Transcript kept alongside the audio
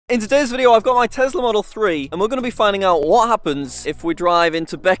In today's video, I've got my Tesla Model 3, and we're going to be finding out what happens if we drive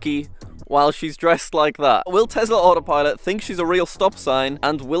into Becky while she's dressed like that. Will Tesla Autopilot think she's a real stop sign,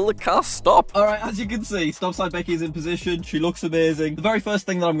 and will the car stop? Alright, as you can see, stop sign Becky is in position. She looks amazing. The very first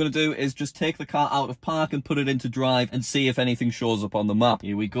thing that I'm going to do is just take the car out of park and put it into drive and see if anything shows up on the map.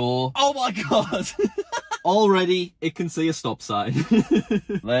 Here we go. Oh my god! Already, it can see a stop sign.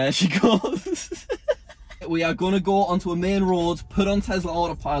 There she goes. We are going to go onto a main road, put on Tesla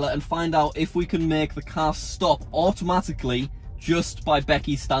Autopilot, and find out if we can make the car stop automatically just by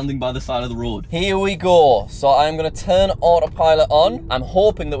Becky standing by the side of the road. Here we go. So I'm going to turn Autopilot on. I'm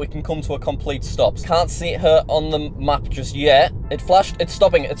hoping that we can come to a complete stop. Can't see her on the map just yet. It flashed. It's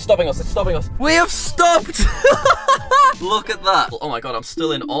stopping. It's stopping us. It's stopping us. We have stopped! Look at that. Oh my god, I'm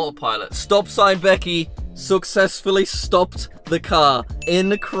still in Autopilot. Stop sign Becky successfully stopped the car.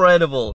 Incredible.